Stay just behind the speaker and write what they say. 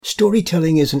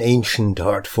Storytelling is an ancient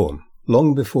art form.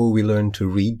 Long before we learned to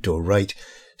read or write,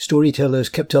 storytellers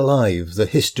kept alive the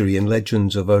history and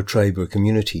legends of our tribe or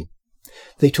community.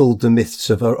 They told the myths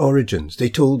of our origins. They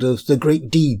told of the great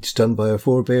deeds done by our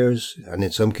forebears, and in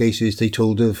some cases they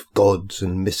told of gods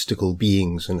and mystical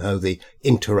beings and how they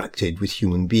interacted with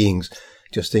human beings.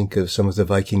 Just think of some of the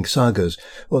Viking sagas,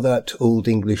 or that Old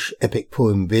English epic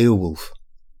poem Beowulf.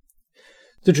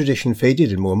 The tradition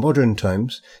faded in more modern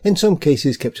times, in some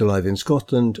cases kept alive in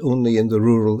Scotland only in the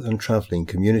rural and travelling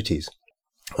communities.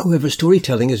 However,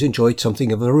 storytelling has enjoyed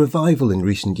something of a revival in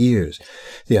recent years.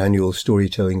 The annual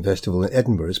Storytelling Festival in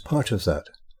Edinburgh is part of that.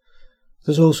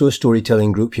 There's also a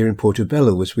storytelling group here in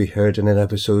Portobello, as we heard in an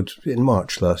episode in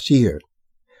March last year.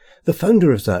 The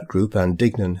founder of that group, Anne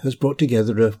Dignan, has brought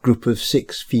together a group of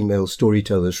 6 female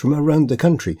storytellers from around the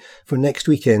country for next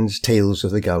weekend's Tales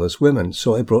of the Gallus Women,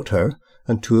 so I brought her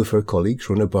and 2 of her colleagues,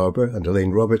 Rona Barber and Elaine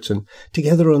Robertson,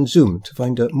 together on Zoom to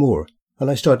find out more.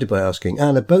 And I started by asking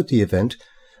Anne about the event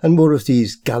and more of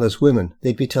these Gallus women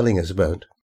they'd be telling us about.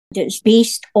 It's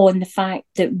based on the fact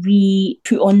that we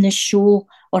put on this show,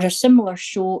 or a similar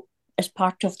show, as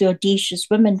part of the Audacious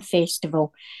Women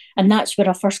Festival. And that's where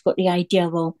I first got the idea,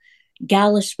 well,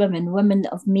 Gallus women, women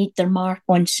that have made their mark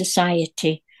on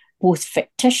society, both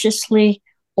fictitiously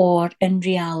or in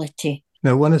reality.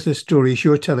 Now, one of the stories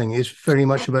you're telling is very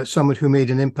much about someone who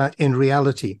made an impact in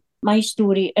reality. My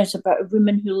story is about a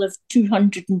woman who lived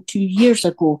 202 years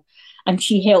ago, and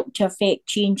she helped to affect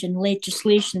change in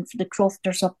legislation for the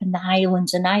crofters up in the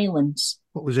Highlands and Islands.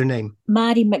 What was her name?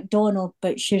 Mary MacDonald,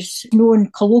 but she's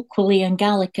known colloquially in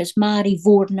Gaelic as Mary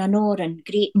Vorn Anoran,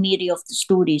 Great Mary of the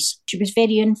Stories. She was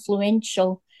very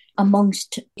influential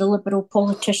amongst the Liberal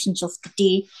politicians of the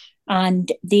day,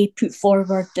 and they put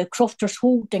forward the Crofters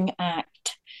Holding Act.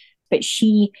 But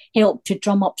she helped to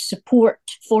drum up support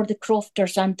for the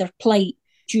crofters and their plight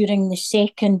during the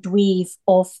second wave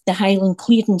of the Highland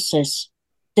clearances.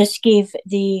 This gave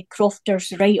the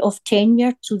crofters right of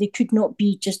tenure, so they could not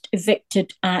be just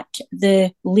evicted at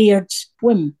the laird's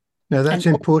whim. Now that's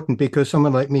important because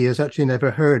someone like me has actually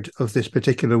never heard of this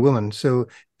particular woman, so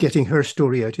getting her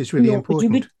story out is really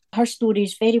important. Her story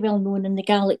is very well known in the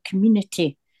Gaelic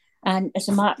community. And as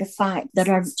a matter of fact,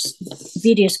 there are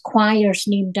various choirs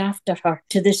named after her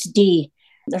to this day.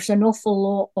 There's an awful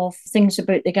lot of things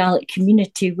about the Gaelic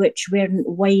community which weren't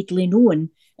widely known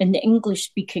in the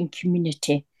English-speaking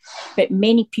community. But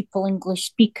many people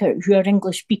who are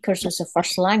English speakers as a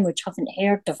first language haven't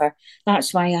heard of her.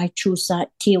 That's why I chose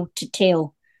that tale to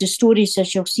tell. The stories,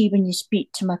 as you'll see when you speak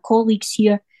to my colleagues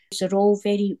here, are all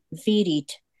very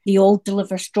varied. They all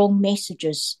deliver strong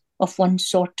messages of one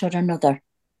sort or another.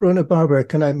 Rona Barber,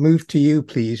 can I move to you,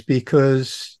 please,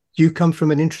 because you come from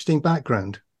an interesting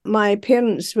background. My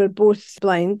parents were both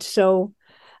blind, so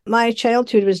my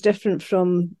childhood was different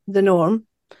from the norm.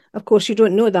 Of course, you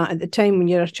don't know that at the time when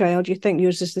you're a child. You think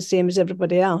yours is the same as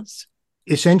everybody else.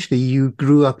 Essentially, you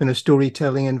grew up in a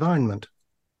storytelling environment.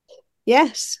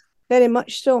 Yes, very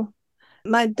much so.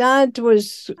 My dad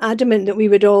was adamant that we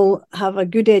would all have a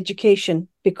good education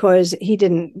because he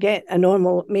didn't get a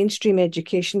normal mainstream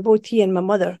education. Both he and my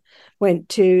mother went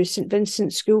to St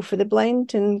Vincent's School for the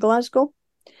Blind in Glasgow.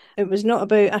 It was not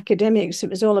about academics. It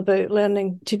was all about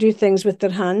learning to do things with their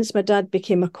hands. My dad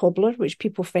became a cobbler, which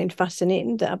people find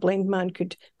fascinating, that a blind man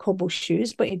could cobble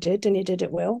shoes, but he did, and he did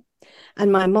it well.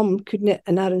 And my mum could knit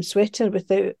an Aran sweater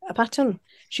without a pattern.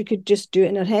 She could just do it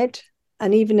in her head.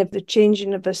 And even if the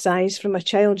changing of a size from a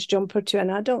child's jumper to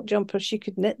an adult jumper, she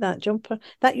could knit that jumper.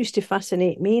 That used to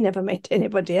fascinate me, never mind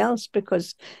anybody else,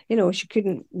 because, she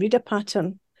couldn't read a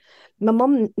pattern. My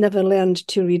mum never learned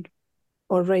to read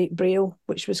or write Braille,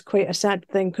 which was quite a sad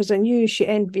thing, because I knew she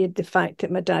envied the fact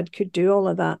that my dad could do all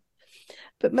of that.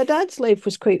 But my dad's life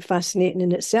was quite fascinating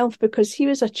in itself because he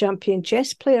was a champion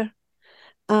chess player,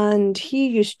 and he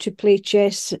used to play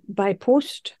chess by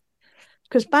post.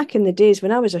 Because back in the days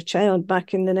when I was a child,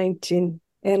 back in the early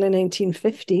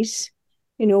 1950s,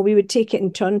 we would take it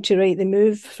in turn to write the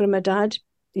move for my dad,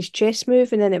 his chess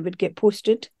move, and then it would get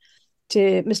posted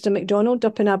to Mr. MacDonald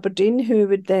up in Aberdeen, who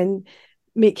would then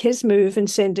make his move and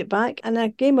send it back. And a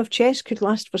game of chess could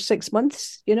last for 6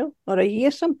 months, or a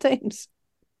year sometimes.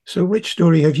 So which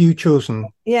story have you chosen?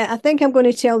 Yeah, I think I'm going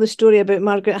to tell the story about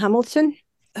Margaret Hamilton.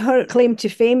 Her claim to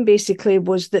fame basically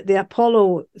was that the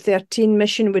Apollo 13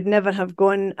 mission would never have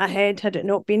gone ahead had it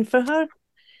not been for her.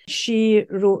 She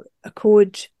wrote a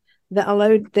code that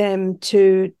allowed them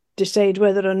to decide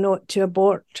whether or not to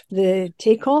abort the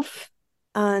takeoff,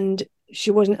 and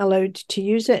she wasn't allowed to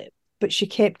use it, but she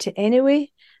kept it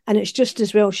anyway. And it's just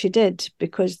as well she did,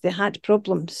 because they had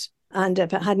problems. And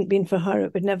if it hadn't been for her,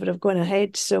 it would never have gone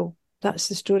ahead. So That's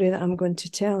the story that I'm going to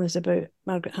tell, is about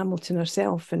Margaret Hamilton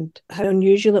herself and how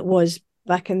unusual it was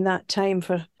back in that time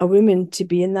for a woman to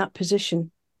be in that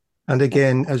position. And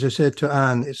again, as I said to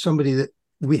Anne, it's somebody that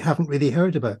we haven't really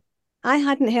heard about. I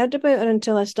hadn't heard about her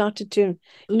until I started to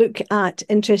look at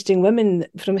interesting women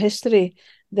from history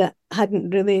that hadn't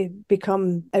really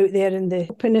become out there in the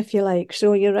open, if you like.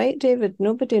 So you're right, David.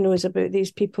 Nobody knows about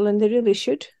these people, and they really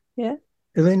should. Yeah.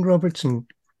 Elaine Robertson,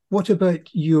 what about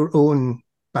your own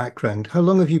background? How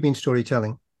long have you been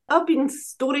storytelling? I've been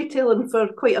storytelling for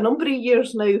quite a number of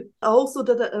years now. I also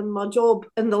did it in my job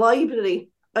in the library.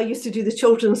 I used to do the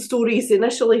children's stories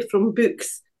initially from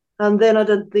books, and then I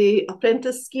did the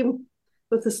apprentice scheme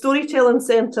with the Storytelling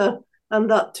Centre, and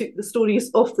that took the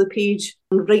stories off the page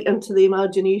and right into the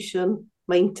imagination,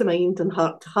 mind to mind and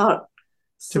heart to heart.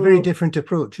 It's a very different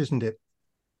approach, isn't it?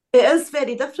 It is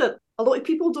very different. A lot of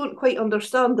people don't quite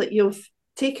understand that you've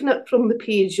taken it from the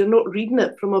page, you're not reading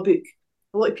it from a book.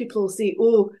 A lot of people will say,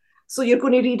 oh, so you're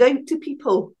going to read out to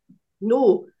people.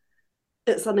 No,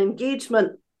 it's an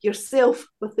engagement yourself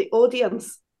with the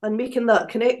audience and making that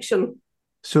connection.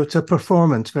 So it's a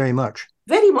performance, very much.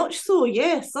 Very much so,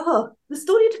 yes. The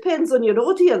story depends on your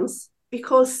audience,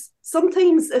 because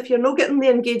sometimes if you're not getting the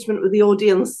engagement with the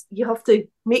audience, you have to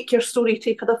make your story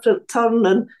take a different turn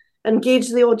and engage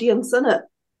the audience in it.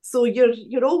 So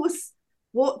you're always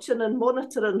watching and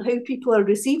monitoring how people are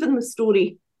receiving the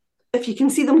story. If you can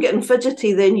see them getting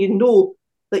fidgety, then you know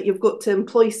that you've got to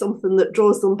employ something that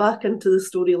draws them back into the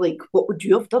story, like, what would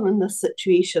you have done in this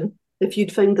situation? If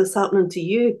you'd found this happening to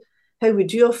you, how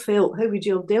would you have felt? How would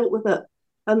you have dealt with it?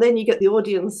 And then you get the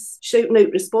audience shouting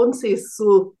out responses.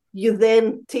 So you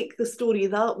then take the story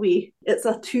that way. It's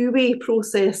a two-way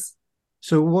process.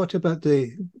 So what about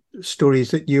the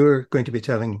stories that you're going to be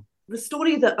telling? The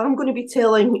story that I'm going to be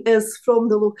telling is from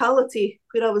the locality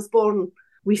where I was born.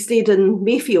 We stayed in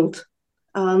Mayfield,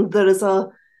 and there is a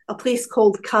place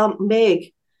called Camp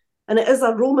Meg, and it is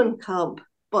a Roman camp,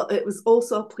 but it was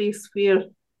also a place where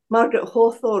Margaret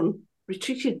Hawthorne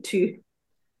retreated to.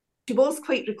 She was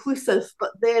quite reclusive,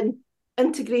 but then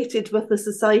integrated with the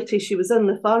society she was in,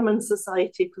 the farming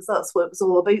society, because that's what it was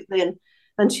all about then.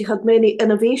 And she had many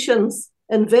innovations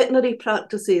in veterinary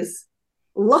practices.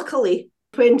 Luckily,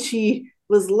 when she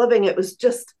was living, it was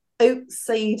just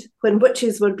outside when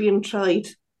witches were being tried.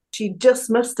 She just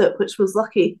missed it, which was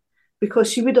lucky,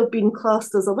 because she would have been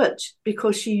classed as a witch,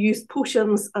 because she used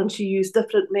potions and she used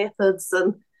different methods,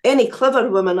 and any clever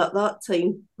women at that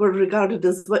time were regarded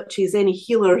as witches, any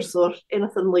healers or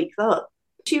anything like that.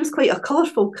 She was quite a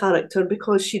colourful character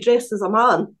because she dressed as a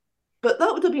man, but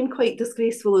that would have been quite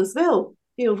disgraceful as well.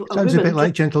 You know, sounds a bit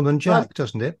like Gentleman Jack,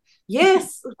 doesn't it?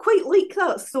 Yes, quite like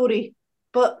that story.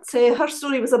 But her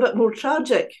story was a bit more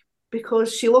tragic,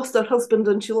 because she lost her husband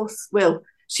and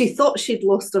she thought she'd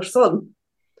lost her son.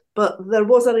 But there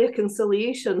was a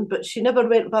reconciliation, but she never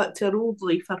went back to her old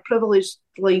life, her privileged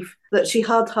life that she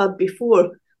had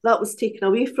before. That was taken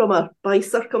away from her by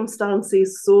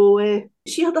circumstances. So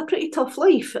she had a pretty tough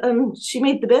life, and she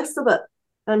made the best of it.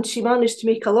 And she managed to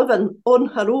make a living on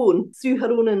her own through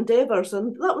her own endeavours.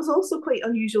 And that was also quite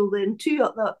unusual then too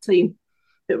at that time.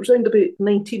 It was around about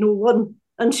 1901.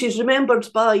 And she's remembered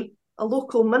by a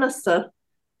local minister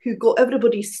who got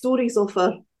everybody's stories off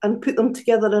her and put them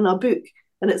together in a book.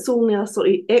 And it's only a sort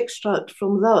of extract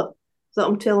from that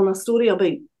I'm telling a story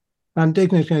about. And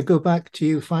Digna's going to go back to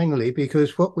you finally,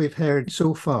 because what we've heard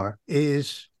so far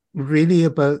is really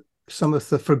about some of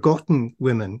the forgotten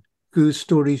women whose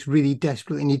stories really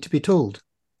desperately need to be told.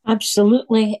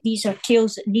 Absolutely. These are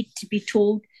tales that need to be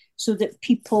told so that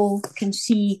people can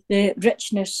see the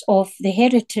richness of the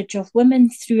heritage of women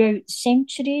throughout the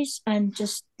centuries, and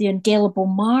just the indelible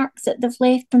mark that they've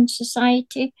left on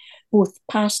society, both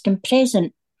past and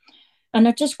present. And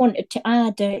I just wanted to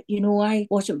add that, I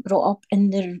wasn't brought up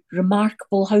in the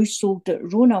remarkable household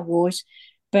that Rona was,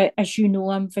 but as you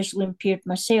know, I'm visually impaired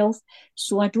myself,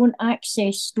 so I don't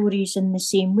access stories in the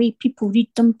same way. People read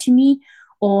them to me,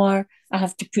 or I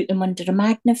have to put them under a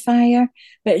magnifier.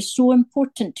 But it's so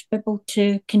important to be able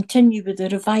to continue with the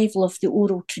revival of the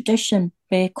oral tradition,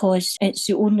 because it's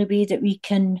the only way that we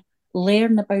can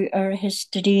learn about our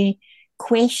history,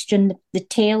 question the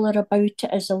teller about it.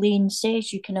 As Elaine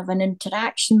says, you can have an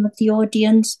interaction with the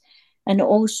audience, and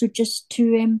also just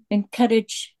to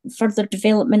encourage further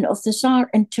development of this art,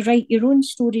 and to write your own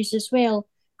stories as well,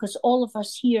 because all of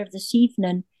us here this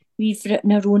evening, we've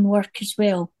written our own work as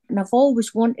well. And I've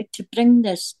always wanted to bring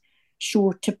this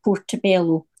show to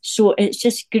Portobello, so it's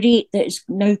just great that it's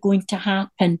now going to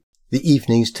happen. The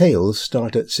evening's tales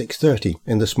start at 6:30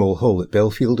 in the small hall at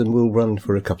Belfield and will run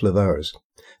for a couple of hours.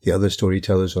 The other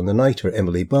storytellers on the night are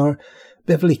Emily Barr,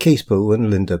 Beverly Casebow and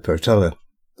Linda Pertalla,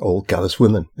 all Gallus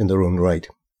women in their own right.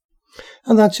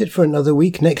 And that's it for another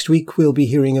week. Next week we'll be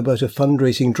hearing about a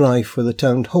fundraising drive for the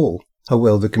town hall, how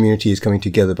well the community is coming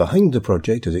together behind the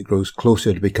project as it grows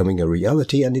closer to becoming a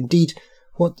reality, and indeed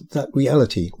what that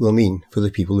reality will mean for the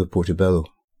people of Portobello.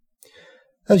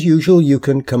 As usual, you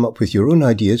can come up with your own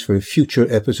ideas for future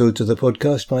episodes of the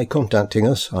podcast by contacting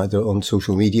us either on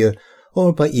social media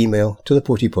or by email to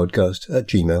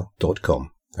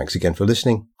theportypodcast@gmail.com. Thanks again for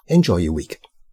listening. Enjoy your week.